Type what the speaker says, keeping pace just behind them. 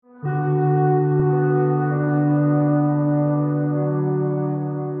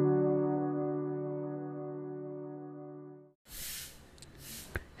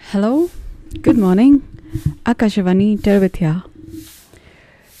Hello, good morning, Akashvani Tervithya.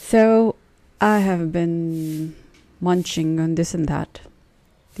 So, I have been munching on this and that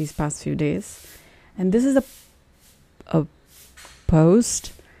these past few days, and this is a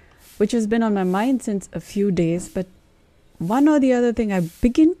post which has been on my mind since a few days, but one or the other thing, I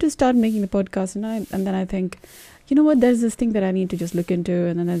begin to start making the podcast, and then I think, you know what, there's this thing that I need to just look into,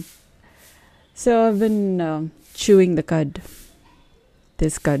 and then so I've been chewing the cud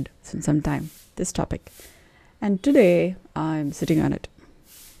since some time, this topic. And today I'm sitting on it.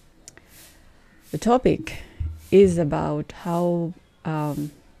 The topic is about how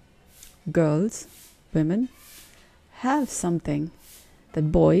girls, women, have something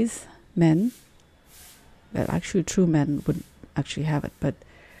that boys, men, well, actually true men would actually have it, but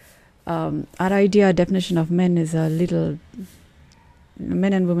our definition of men is a little,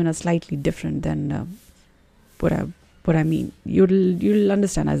 men and women are slightly different than what I mean. You'll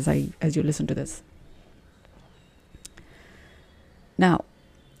understand as you listen to this. Now,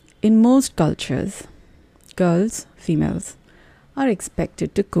 in most cultures, girls, females, are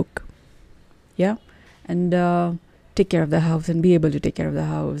expected to cook, yeah, and take care of the house and be able to take care of the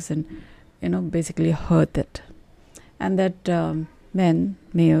house and basically hearth it, and that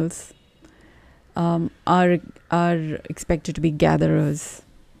males are expected to be gatherers,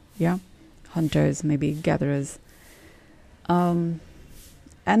 yeah, hunters, maybe gatherers. And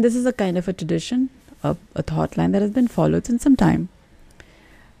this is a kind of a tradition, a thought line that has been followed since some time,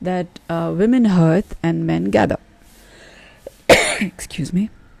 that women hearth and men gather. Excuse me.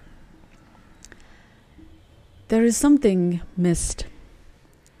 There is something missed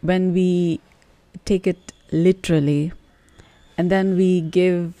when we take it literally, and then we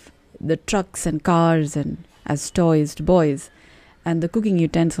give the trucks and cars and as toys to boys, and the cooking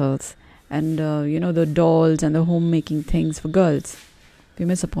utensils, and the dolls and the homemaking things for girls. We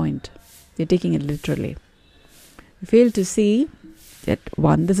miss a point. We're taking it literally. We fail to see that,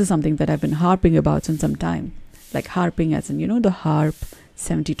 one, this is something that I've been harping about since some time. Like harping as in, the harp,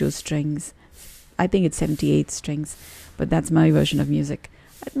 72 strings. I think it's 78 strings, but that's my version of music.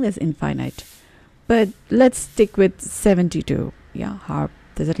 I think that's infinite. But let's stick with 72. Yeah, harp.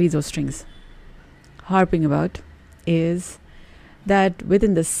 There's at least those strings. Harping about is that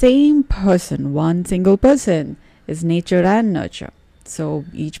within the same person, one single person, is nature and nurture. So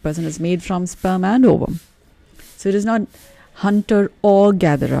each person is made from sperm and ovum. So it is not hunter or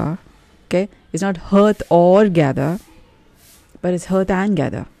gatherer, okay? It's not hearth or gather, but it's hearth and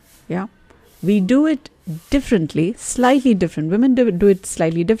gather, yeah? We do it differently, slightly different. Women do it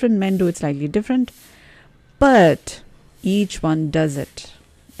slightly different, men do it slightly different, but each one does it.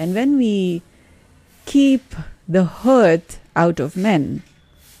 And when we keep the hearth out of men,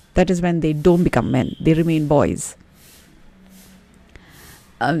 that is when they don't become men, they remain boys.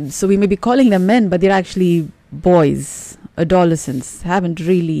 So we may be calling them men, but they're actually boys, adolescents, haven't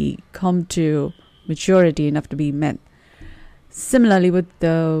really come to maturity enough to be men. Similarly with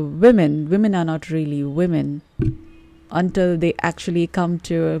the women are not really women until they actually come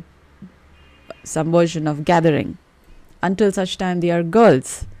to some version of gathering. Until such time they are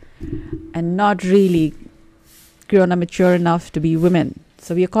girls and not really grown up mature enough to be women.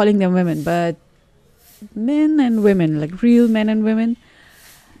 So we are calling them women, but men and women, like real men and women,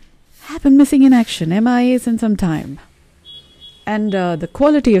 have been missing in action, MIA since some time. And the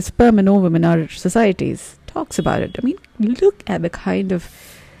quality of sperm and ovum in our societies talks about it. I mean, look at the kind of...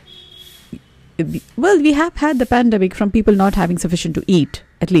 Well, we have had the pandemic from people not having sufficient to eat,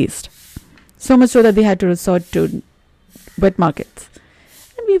 at least. So much so that they had to resort to wet markets.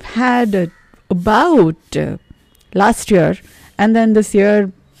 And we've had about last year, and then this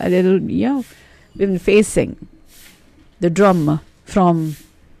year, a little, we've been facing the drum from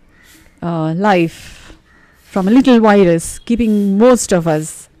life, from a little virus, keeping most of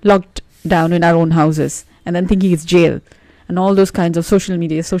us locked down in our own houses, and then thinking it's jail, and all those kinds of social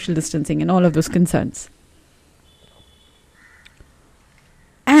media, social distancing, and all of those concerns.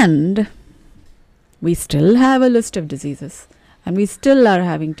 And we still have a list of diseases, and we still are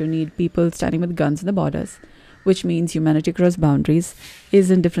having to need people standing with guns in the borders, which means humanity across boundaries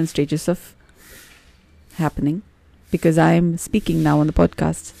is in different stages of happening, because I am speaking now on the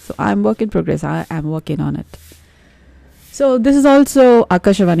podcast. So I'm work in progress. I am working on it. So this is also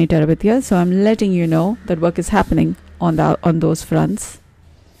Akashvani Tervithya. So I'm letting you know that work is happening on those fronts.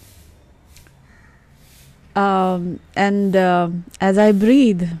 As I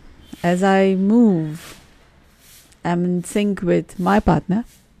breathe, as I move, I'm in sync with my partner,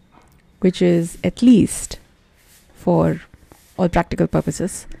 which is, at least for all practical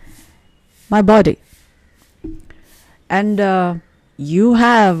purposes, my body. And you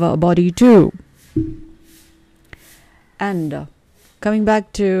have a body too. And coming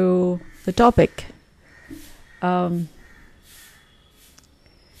back to the topic,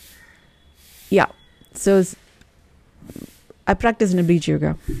 so I practice Nibij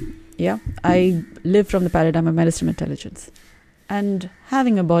Yoga. I live from the paradigm of medicine intelligence. And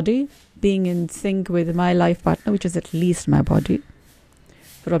having a body, being in sync with my life partner, which is at least my body,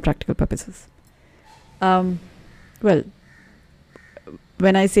 for all practical purposes. Well,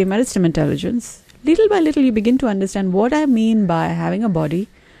 when I say medicine intelligence, little by little you begin to understand what I mean by having a body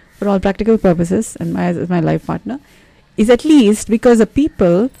for all practical purposes and my life partner is at least because the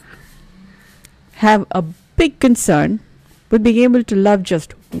people have a big concern with being able to love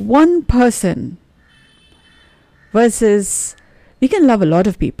just one person versus we can love a lot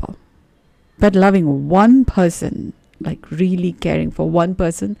of people, but loving one person, like really caring for one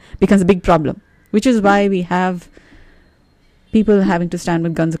person, becomes a big problem, which is why we have people having to stand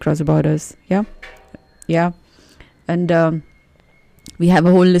with guns across the borders. And we have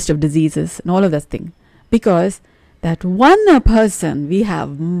a whole list of diseases and all of that thing, because that one person we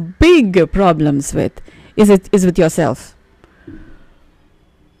have big problems with is with yourself.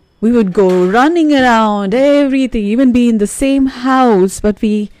 We would go running around everything, even be in the same house, but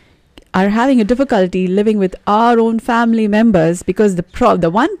we are having a difficulty living with our own family members because the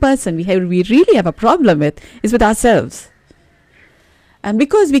one person we really have a problem with is with ourselves. And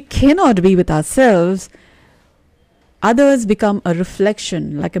because we cannot be with ourselves, others become a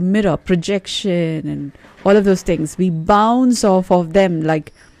reflection, like a mirror, projection, and all of those things. We bounce off of them.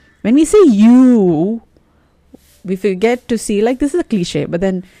 Like when we say you, we forget to see, like this is a cliche, but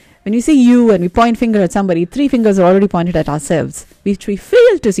then when we say you and we point finger at somebody, 3 fingers are already pointed at ourselves, which we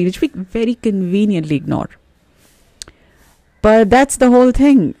fail to see, which we very conveniently ignore. But that's the whole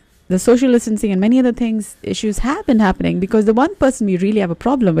thing. The social distancing and many other things, issues have been happening because the one person we really have a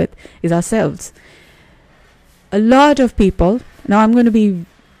problem with is ourselves. A lot of people, now I'm going to be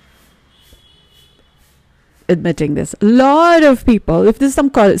admitting this, a lot of people, if this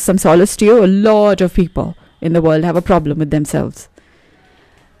is some solace to you, a lot of people in the world have a problem with themselves.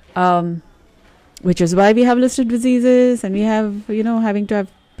 Which is why we have listed diseases and we have, having to have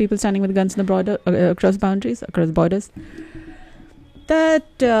people standing with guns in the border, across borders. That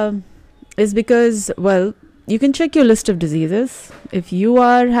is because, well, you can check your list of diseases. If you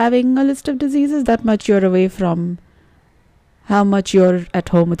are having a list of diseases, that much you're away from how much you're at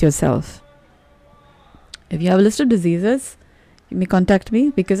home with yourself. If you have a list of diseases, you may contact me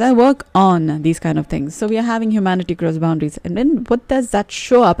because I work on these kind of things. So we are having humanity cross boundaries. And then what does that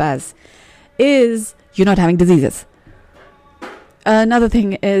show up as? Is you're not having diseases. Another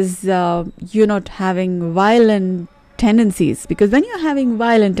thing is you're not having violent tendencies, because when you're having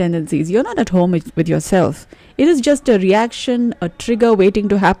violent tendencies, you're not at home with yourself. It is just a reaction, a trigger waiting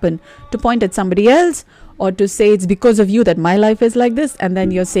to happen to point at somebody else or to say it's because of you that my life is like this, and then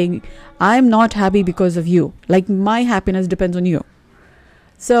you're saying I'm not happy because of you, like my happiness depends on you.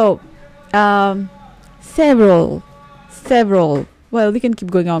 So several, well, we can keep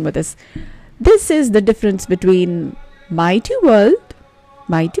going on with this. This is the difference between mighty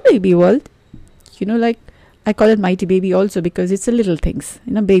baby world, like I call it mighty baby also because it's a little things,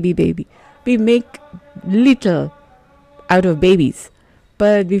 baby. We make little out of babies,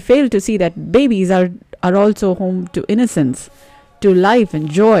 but we fail to see that babies are also home to innocence, to life and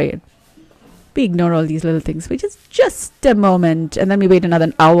joy. We ignore all these little things, which is just a moment, and then we wait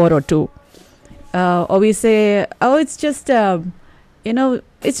another hour or two. Or we say, oh, it's just,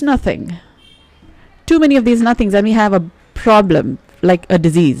 it's nothing. Too many of these nothings, and we have a problem, like a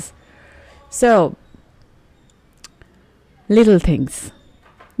disease. So, little things.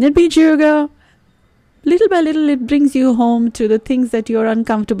 Nibij Yoga, little by little, it brings you home to the things that you're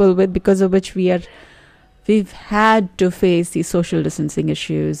uncomfortable with, because of which we've had to face these social distancing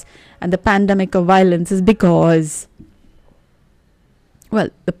issues. And the pandemic of violence is because, well,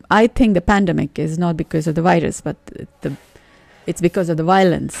 I think the pandemic is not because of the virus, but it's because of the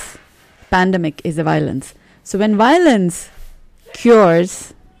violence. Pandemic is the violence. So when violence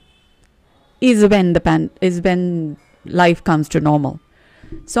cures is when life comes to normal.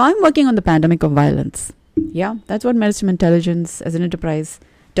 So I'm working on the pandemic of violence. Yeah, that's what Medicine Intelligence as an enterprise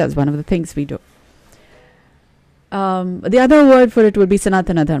does. One of the things we do. The other word for it would be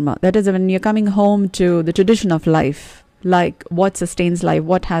Sanatana Dharma. That is when you're coming home to the tradition of life, like what sustains life,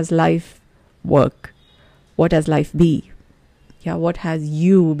 what has life work, what has life be. Yeah, what has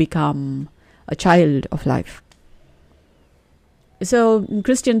you become a child of life. So in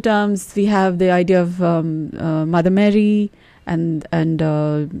Christian terms, we have the idea of Mother Mary and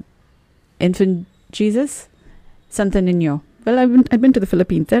infant Jesus, Santan Ninyo. Well, I've been to the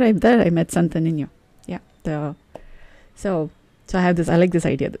Philippines. There I met Santo Niño. Yeah. So I have this. I like this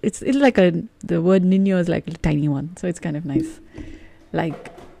idea. It's like the word Niño is like a tiny one, so it's kind of nice,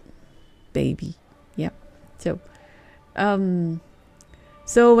 like baby. Yeah. So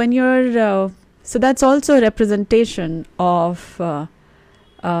when you're so that's also a representation of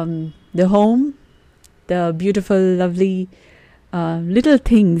the home, the beautiful, lovely little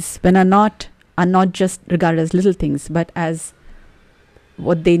things when are not just regarded as little things, but as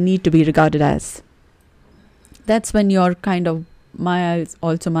what they need to be regarded as. That's when you're kind of my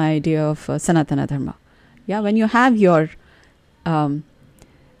idea of Sanatana Dharma. Yeah, when you have your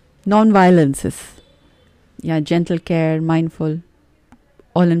non-violences, gentle care, mindful,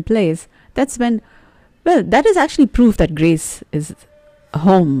 all in place, that's when, that is actually proof that grace is a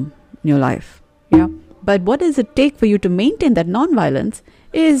home in your life. Yeah. But what does it take for you to maintain that non-violence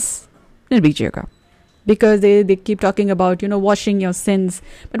is Nirbija Yoga. Because they keep talking about, washing your sins.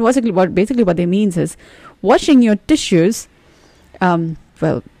 But basically what they means is washing your tissues, in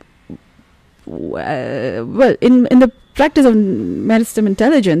the practice of meditative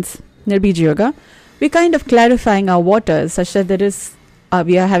intelligence, Nirbija Yoga, we're kind of clarifying our waters such that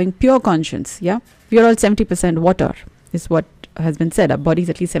we are having pure conscience. Yeah, we are all 70% water, is what has been said. Our body is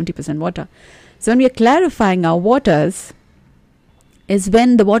at least 70% water. So when we are clarifying our waters, is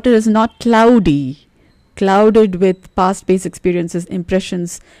when the water is not clouded with past based experiences,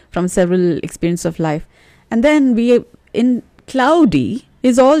 impressions from several experiences of life. And then in cloudy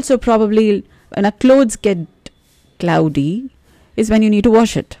is also probably when our clothes get cloudy is when you need to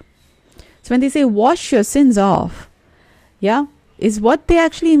wash it. So when they say wash your sins off, is what they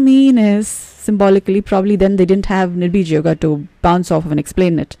actually mean is symbolically, probably then they didn't have Nirbija Yoga to bounce off of and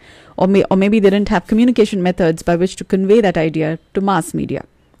explain it. Or maybe they didn't have communication methods by which to convey that idea to mass media.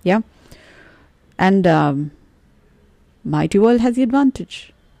 Yeah. And Mighty World has the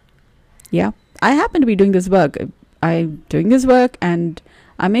advantage. Yeah. I happen to be doing this work. I'm doing this work and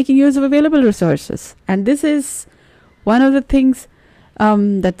I'm making use of available resources. And this is one of the things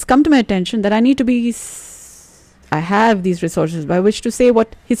that's come to my attention, that I need to I have these resources by which to say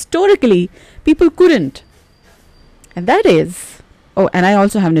what historically people couldn't. And that is, and I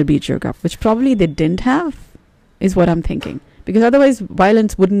also have Nirbija Yoga, which probably they didn't have, is what I'm thinking. Because otherwise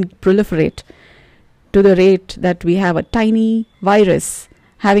violence wouldn't proliferate to the rate that we have a tiny virus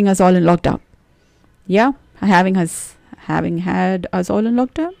having us all in lockdown. Yeah, having had us all in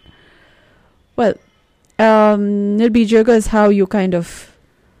lockdown. Well, Nirbija Yoga is how you kind of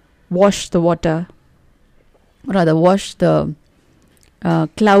wash the water, rather wash the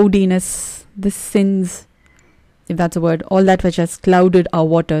cloudiness, the sins, if that's a word, all that which has clouded our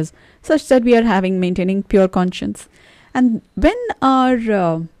waters, such that we are maintaining pure conscience. And when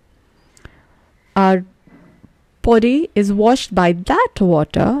our body is washed by that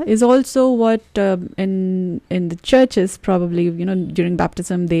water, is also what in the churches probably, during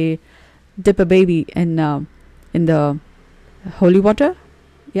baptism they dip a baby in the holy water.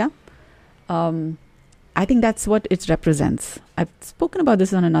 Yeah. I think that's what it represents. I've spoken about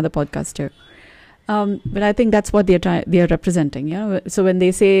this on another podcast too. But I think that's what they are representing. So when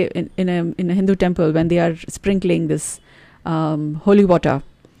they say in a Hindu temple, when they are sprinkling this holy water,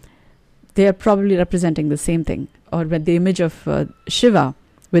 they are probably representing the same thing. Or when the image of Shiva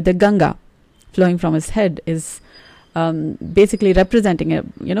with the Ganga flowing from his head is basically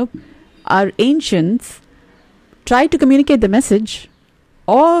representing our ancients tried to communicate the message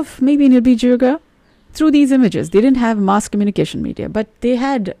of maybe Nirbija Yoga through these images. They didn't have mass communication media, but they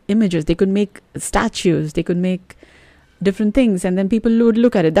had images. They could make statues, they could make different things, and then people would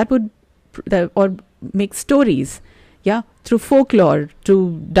look at it. Or make stories, through folklore,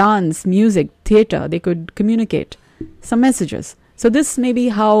 through dance, music, theatre. They could communicate some messages. So this may be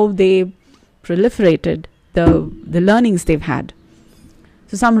how they proliferated the learnings they've had.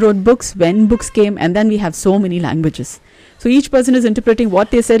 So some wrote books when books came, and then we have so many languages. So each person is interpreting what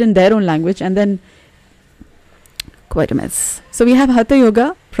they said in their own language, and then quite a mess. So we have Hatha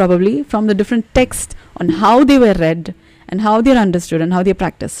Yoga probably from the different texts on how they were read and how they're understood and how they're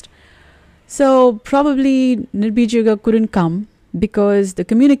practiced. So probably Nirbija Yoga couldn't come because the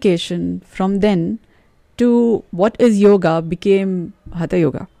communication from then to what is yoga became Hatha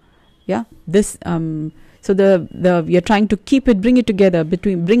Yoga. Yeah. This so we are trying to bring it together,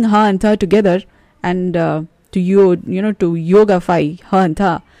 bring Ha and Tha together, and to yogafy Ha and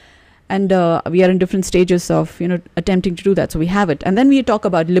Tha. And we are in different stages of, attempting to do that. So we have it. And then we talk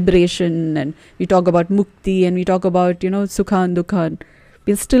about liberation, and we talk about mukti, and we talk about, sukha and dukha.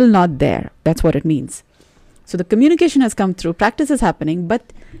 We're still not there. That's what it means. So the communication has come through, practice is happening,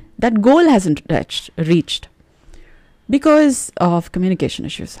 but that goal hasn't reached. because of communication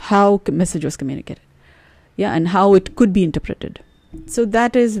issues, how message was communicated, and how it could be interpreted. So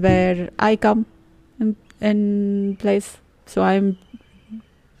that is where I come in place. So I'm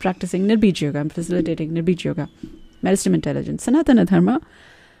practicing Nirbij Yoga. I'm facilitating Nirbij Yoga, Meristem Intelligence, Sanatana Dharma,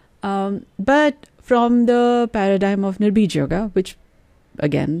 but from the paradigm of Nirbij Yoga, which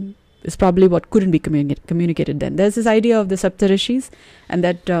again is probably what couldn't be communicated then. There's this idea of the Saptarishis, and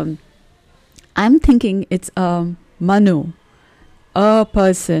that I'm thinking it's a Manu, a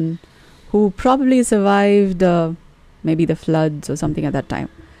person who probably survived maybe the floods or something at that time.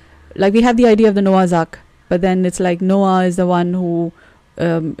 Like we have the idea of the Noah's Ark, but then it's like Noah is the one who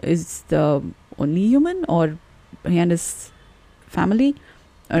is the only human, or he and his family,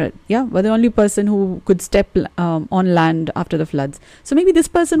 were the only person who could step on land after the floods. So maybe this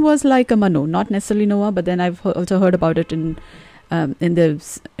person was like a Manu, not necessarily Noah, but then I've also heard about it in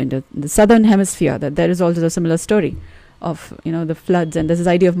the southern hemisphere, that there is also a similar story of the floods, and there's this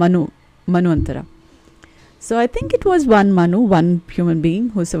idea of Manvantara. So I think it was one Manu, one human being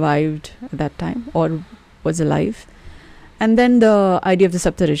who survived at that time or was alive. And then the idea of the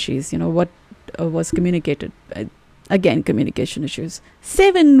Saptarishis, what was communicated. Again, communication issues.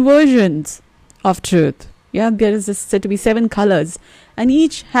 7 versions of truth. There is said to be 7 colors, and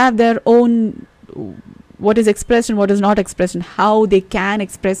each have their own, what is expressed and what is not expressed, and how they can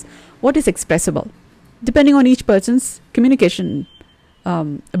express what is expressible, depending on each person's communication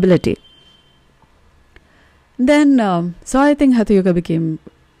ability. Then, so I think Hatha Yoga became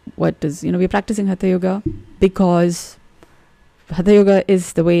what is, we're practicing Hatha Yoga because Hatha Yoga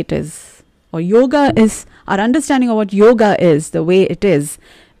is the way it is. Or yoga is, our understanding of what yoga is the way it is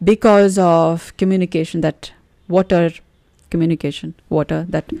because of communication, that water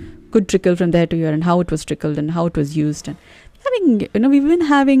that could trickle from there to here, and how it was trickled and how it was used. And we've been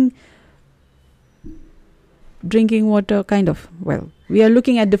having drinking water we are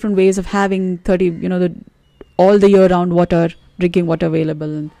looking at different ways of having 30, all the year round drinking water available.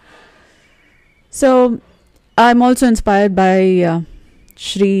 And so I'm also inspired by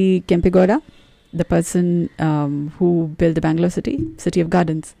Sri Kempegowda, the person who built the Bangalore City of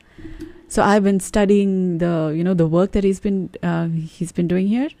Gardens. So I've been studying the work that he's been doing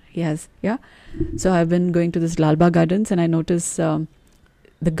here. He has, So I've been going to this Lalbagh Gardens, and I notice the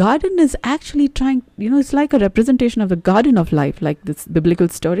garden is actually trying, it's like a representation of the garden of life, like this biblical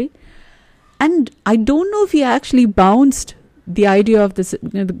story. And I don't know if he actually bounced the idea of this,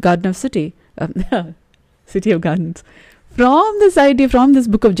 the Garden of City, City of Gardens, from this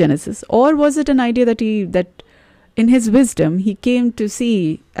book of Genesis, or was it an idea that in his wisdom he came to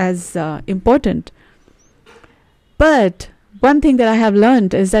see as important. But one thing that I have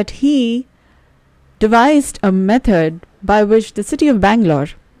learned is that he devised a method by which the city of Bangalore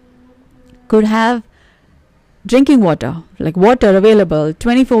could have drinking water, like water available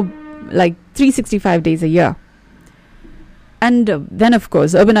 365 days a year. And then, of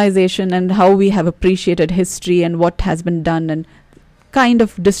course, urbanization and how we have appreciated history and what has been done, and kind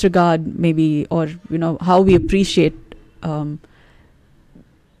of disregard maybe, or, how we appreciate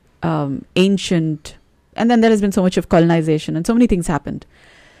ancient. And then there has been so much of colonization and so many things happened.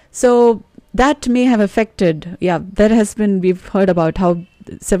 So that may have affected, we've heard about how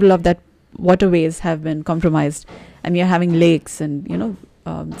several of that waterways have been compromised, and we are having lakes and,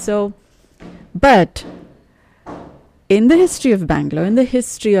 but in the history of Bangalore, in the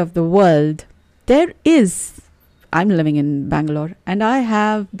history of the world, I'm living in Bangalore, and I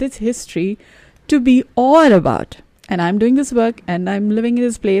have this history to be all about. And I'm doing this work, and I'm living in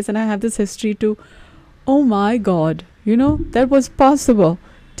this place, and I have this history to, oh my God, that was possible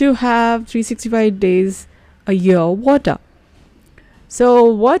to have 365 days a year water.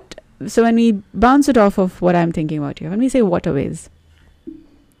 So when we bounce it off of what I'm thinking about here, when we say waterways,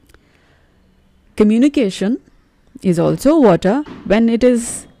 communication is also water when it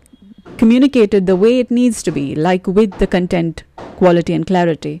is communicated the way it needs to be, like with the content, quality and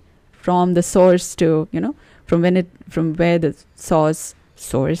clarity, from the source to, from where the source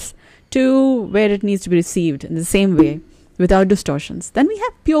to where it needs to be received in the same way, without distortions. Then we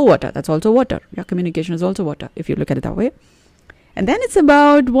have pure water. That's also water. Communication is also water, if you look at it that way. And then it's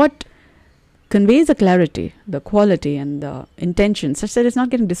about what conveys the clarity, the quality and the intention, such that it's not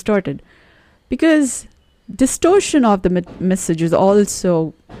getting distorted. Because distortion of the message is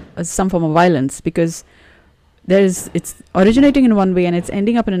also some form of violence, because it's originating in one way and it's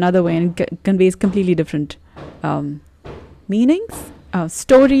ending up in another way, and conveys completely different meanings,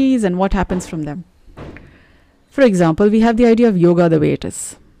 stories, and what happens from them. For example, we have the idea of yoga the way it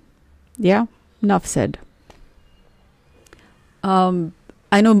is. Enough said.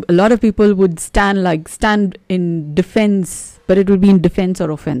 I know a lot of people would stand in defense, but it would be in defense or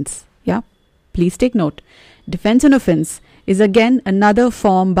offense. Yeah, please take note. Defense and offense is again another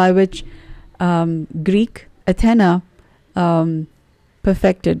form by which Greek Athena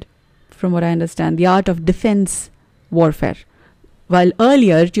perfected, from what I understand, the art of defense warfare. While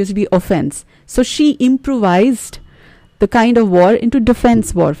earlier it used to be offense. So she improvised the kind of war into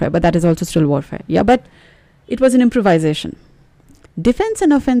defense warfare, but that is also still warfare. Yeah, but it was an improvisation. Defense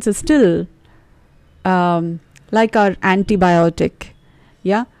and offense is still like our antibiotic.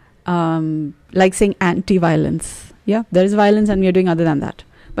 Yeah, like saying anti-violence. Yeah, there is violence and we are doing other than that.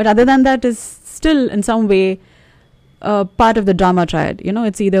 But other than that is still in some way part of the drama triad. You know,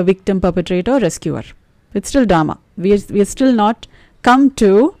 it's either victim, perpetrator, or rescuer. It's still drama. We are still not come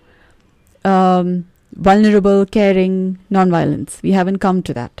to vulnerable, caring, non-violence. We haven't come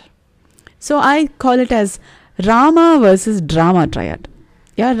to that. So I call it as Rama versus drama triad.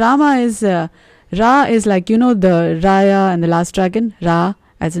 Yeah, Rama is Ra is like, you know, the Raya and the Last Dragon. Ra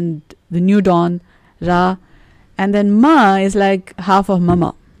as in the new dawn. Ra. And then Ma is like half of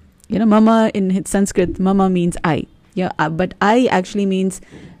Mama. You know, Mama in Sanskrit, Mama means I. Yeah, but I actually means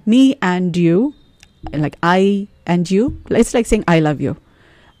me and you. Like I and you. It's like saying I love you.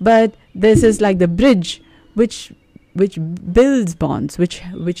 But this is like the bridge which builds bonds,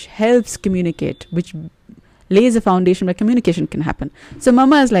 which helps communicate, which lays a foundation where communication can happen. So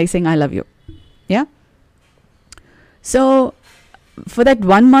Mama is like saying I love you. Yeah. So for that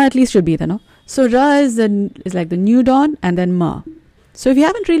one Ma at least should be there, no? So Ra is like the new dawn, and then Ma. So if you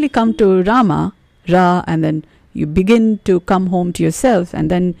haven't really come to Rama, Ra, and then you begin to come home to yourself, and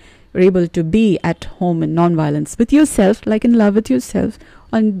then you're able to be at home in non-violence with yourself, like in love with yourself,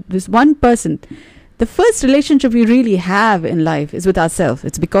 on this one person. The first relationship we really have in life is with ourselves.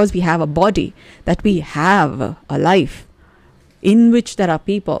 It's because we have a body that we have a life in which there are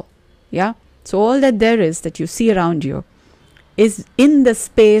people. Yeah. So all that there is that you see around you is in the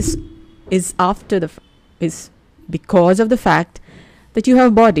space is because of the fact that you have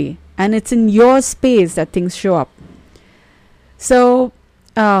a body, and it's in your space that things show up. So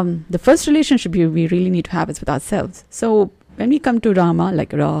the first relationship we really need to have is with ourselves. So when we come to Rama,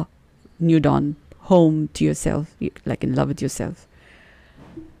 like Ra, new dawn, home to yourself, like in love with yourself,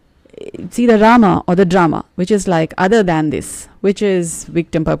 it's either Rama or the drama, which is like other than this, which is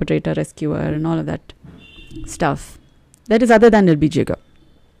victim, perpetrator, rescuer, and all of that stuff. That is other than Nirbij Yoga.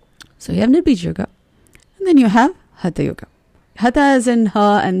 So you have Nirbij Yoga, and then you have Hatha Yoga. Hatha is in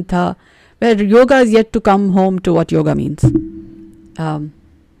Ha and Tha, where yoga is yet to come home to what yoga means.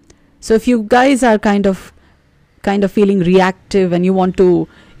 So if you guys are kind of feeling reactive and you want to,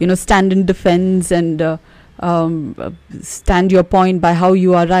 stand in defense and stand your point by how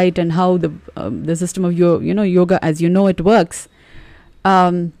you are right and how the system of your yoga as it works.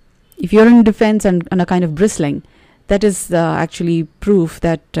 If you're in defense and are kind of bristling, that is actually proof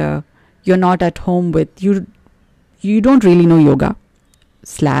that you're not at home with you. You don't really know yoga.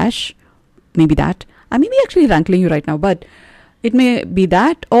 / maybe that. I may be actually rankling you right now, but it may be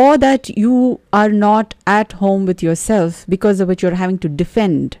that, or that you are not at home with yourself, because of which you're having to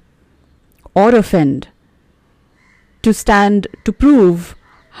defend or offend to stand to prove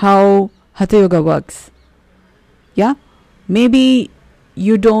how Hatha Yoga works. Yeah? Maybe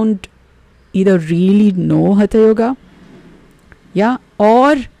you don't either really know Hatha Yoga, yeah,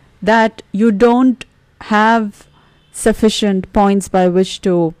 or that you don't have sufficient points by which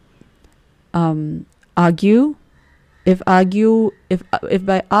to argue. If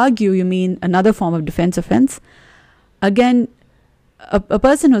by argue you mean another form of defense offense, again, a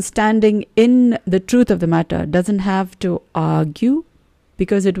person who's standing in the truth of the matter doesn't have to argue,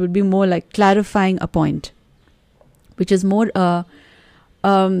 because it would be more like clarifying a point, which is more a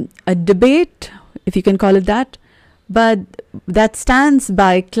debate, if you can call it that, but that stands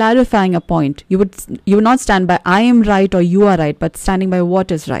by clarifying a point. You would not stand by I am right or you are right, but standing by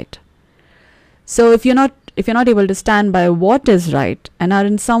what is right. So if you're not able to stand by what is right and are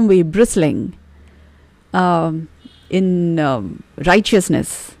in some way bristling in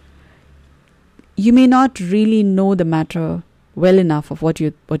righteousness, you may not really know the matter well enough of what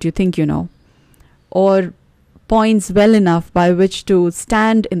you think you know, or points well enough by which to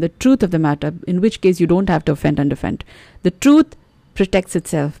stand in the truth of the matter, in which case you don't have to offend and defend. The truth protects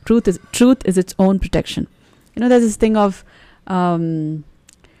itself. Truth is its own protection. There's this thing of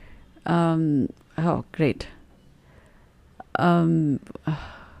oh great, dharmo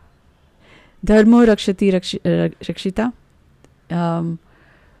rakshati rakshita.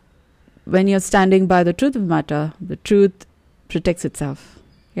 When you're standing by the truth of the matter, the truth protects itself.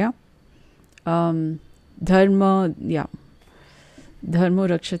 Yeah. Dharma, yeah. Dharmo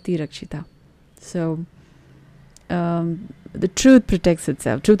rakshati rakshita. So the truth protects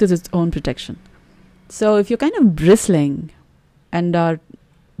itself. Truth is its own protection. So if you're kind of bristling and are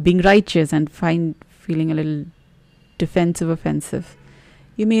being righteous and feeling a little defensive, offensive,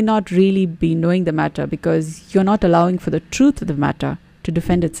 you may not really be knowing the matter, because you're not allowing for the truth of the matter to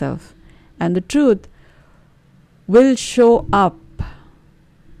defend itself. And the truth will show up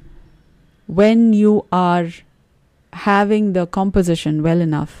when you are having the composition well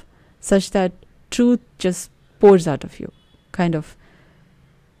enough such that truth just pours out of you, kind of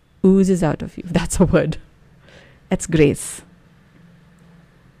oozes out of you. That's a word. That's grace.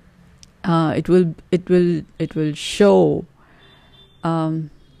 It will show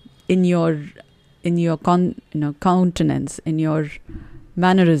in your countenance, in your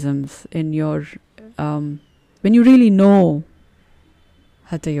mannerisms, in your when you really know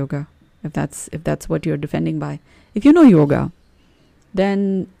Hatha Yoga, if that's what you're defending by. If you know yoga,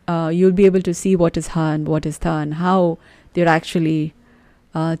 then you'll be able to see what is Ha and what is Tha, and how they're actually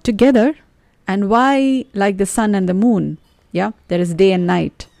together, and why, like the sun and the moon, there is day and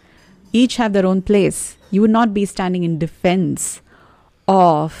night. Each have their own place. You would not be standing in defense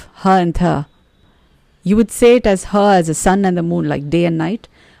of Ha and Tha. You would say it as Ha, as the sun and the moon, like day and night.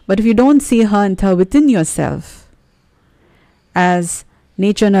 But if you don't see Ha and Tha within yourself as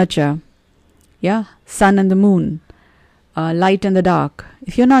nature, nurture, sun and the moon, light and the dark,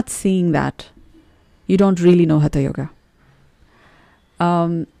 if you're not seeing that, you don't really know Hatha Yoga.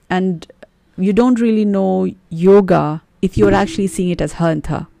 And you don't really know yoga if you're actually seeing it as Ha and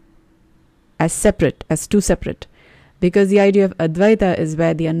Tha, as separate, as two separate. Because the idea of Advaita is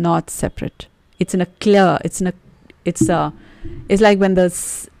where they are not separate. It's in a clear, it's like when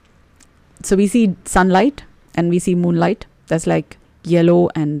so we see sunlight and we see moonlight. That's like yellow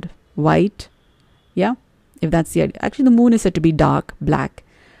and white. Yeah, if that's the idea. Actually, the moon is said to be dark, black.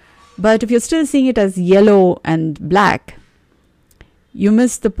 But if you're still seeing it as yellow and black, you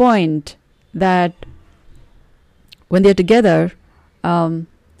miss the point that when they're together,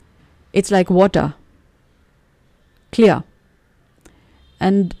 it's like water, clear.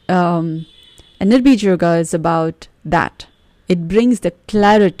 And Nirbij Yoga is about that. It brings the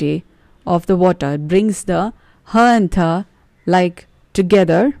clarity of the water. It brings the Ha and Tha like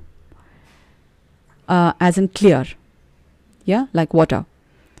together, as in clear, like water.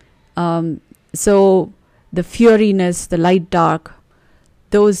 So the furyness, the light dark,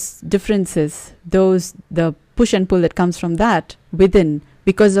 those differences, the push and pull that comes from that within,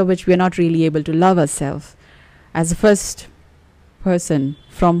 because of which we are not really able to love ourselves as the first person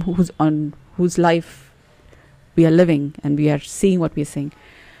from whose life we are living, and we are seeing what we are seeing,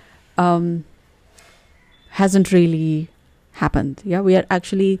 hasn't really happened. We are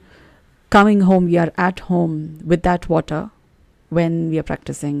actually coming home, we are at home with that water when we are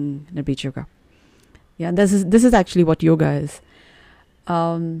practicing Nirbij Yoga. This is actually what yoga is,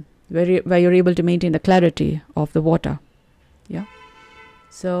 where you're able to maintain the clarity of the water.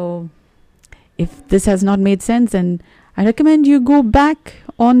 So if this has not made sense, then I recommend you go back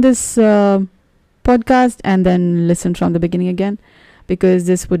on this podcast and then listen from the beginning again, because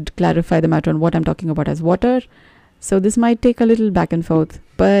this would clarify the matter on what I'm talking about as water. So this might take a little back and forth,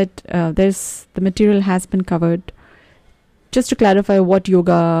 but the material has been covered just to clarify what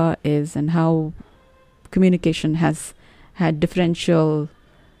yoga is and how communication has had differential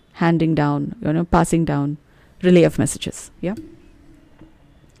handing down, passing down, relay of messages.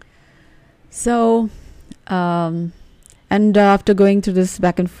 So, and after going through this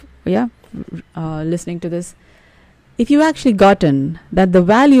back and listening to this, if you actually gotten that the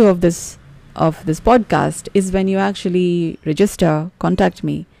value of this podcast is when you actually register, contact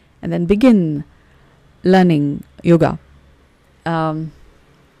me, and then begin learning yoga, then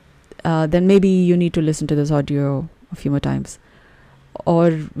maybe you need to listen to this audio a few more times,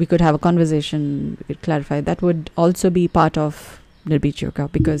 or we could have a conversation, we could clarify. That would also be part of Nirbij Yoga,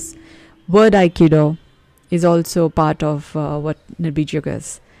 because word Aikido is also part of what Nirbij Yoga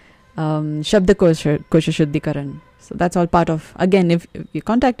is. Shabda Kosha Shuddhikaran. So that's all part of, again, if you're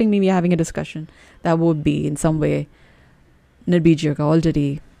contacting me, we're having a discussion, that would be in some way Nirbij Yoga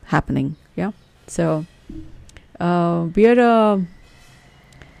already happening. So we are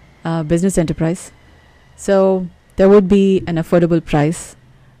a business enterprise. So there would be an affordable price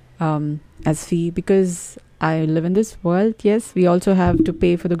as fee, because I live in this world. Yes, we also have to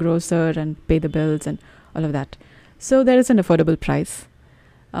pay for the grocer and pay the bills and all of that. So there is an affordable price.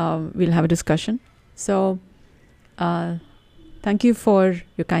 We'll have a discussion. So thank you for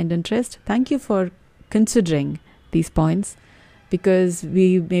your kind interest. Thank you for considering these points, because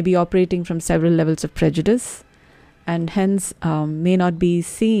we may be operating from several levels of prejudice, and hence may not be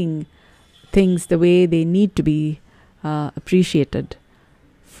seeing things the way they need to be appreciated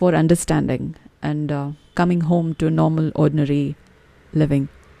for understanding and coming home to normal, ordinary living,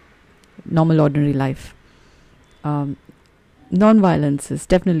 normal, ordinary life. Non-violence is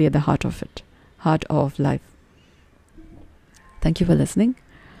definitely at the heart of it, heart of life. Thank you for listening.